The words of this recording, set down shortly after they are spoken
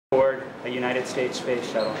a United States space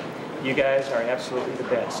shuttle. You guys are absolutely the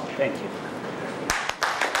best. Thank you.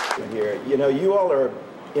 Here, you know, you all are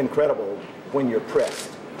incredible when you're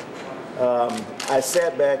pressed. I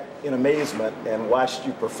sat back in amazement and watched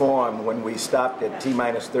you perform when we stopped at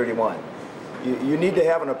T-minus 31. You need to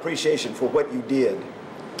have an appreciation for what you did.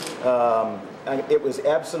 It was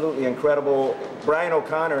absolutely incredible. Brian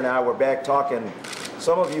O'Connor and I were back talking.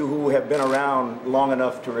 Some of you who have been around long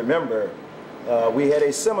enough to remember, we had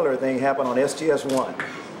a similar thing happen on STS-1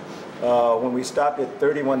 when we stopped at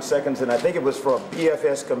 31 seconds, and I think it was for a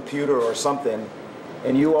BFS computer or something,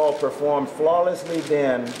 and you all performed flawlessly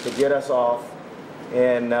then to get us off,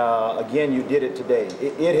 and again, you did it today.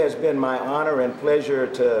 It has been my honor and pleasure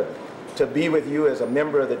to be with you as a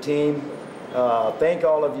member of the team. Thank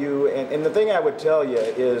all of you, and the thing I would tell you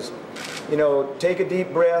is, you know, take a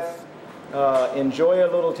deep breath, enjoy a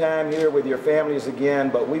little time here with your families again,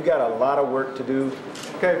 but we've got a lot of work to do.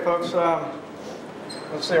 Okay, folks,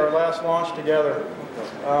 let's see, our last launch together.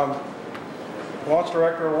 Launch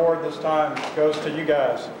Director Award this time goes to you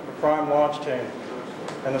guys, the Prime Launch Team,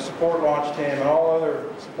 and the Support Launch Team, and all other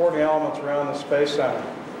supporting elements around the Space Center.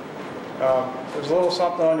 There's a little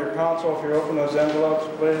something on your console if you open those envelopes,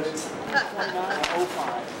 please.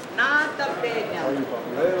 1905. Not the big one.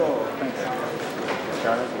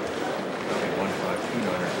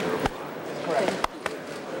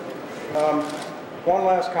 One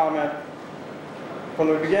last comment. From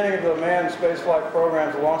the beginning of the manned spaceflight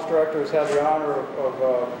programs, the launch director has had the honor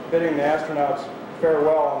of bidding the astronauts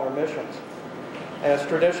farewell on their missions. And it's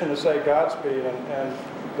tradition to say Godspeed, and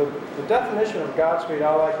the definition of Godspeed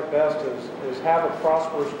I like the best is have a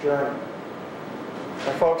prosperous journey.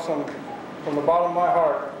 And folks, from the bottom of my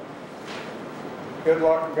heart, good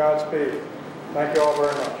luck and Godspeed. Thank you all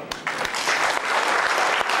very much.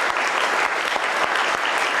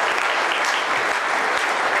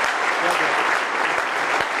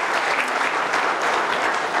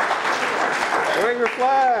 Wave your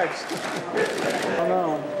flags. Oh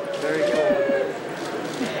no. Very cool.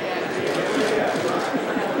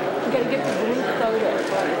 You gotta get the group photo.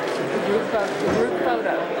 The group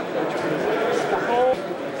photo.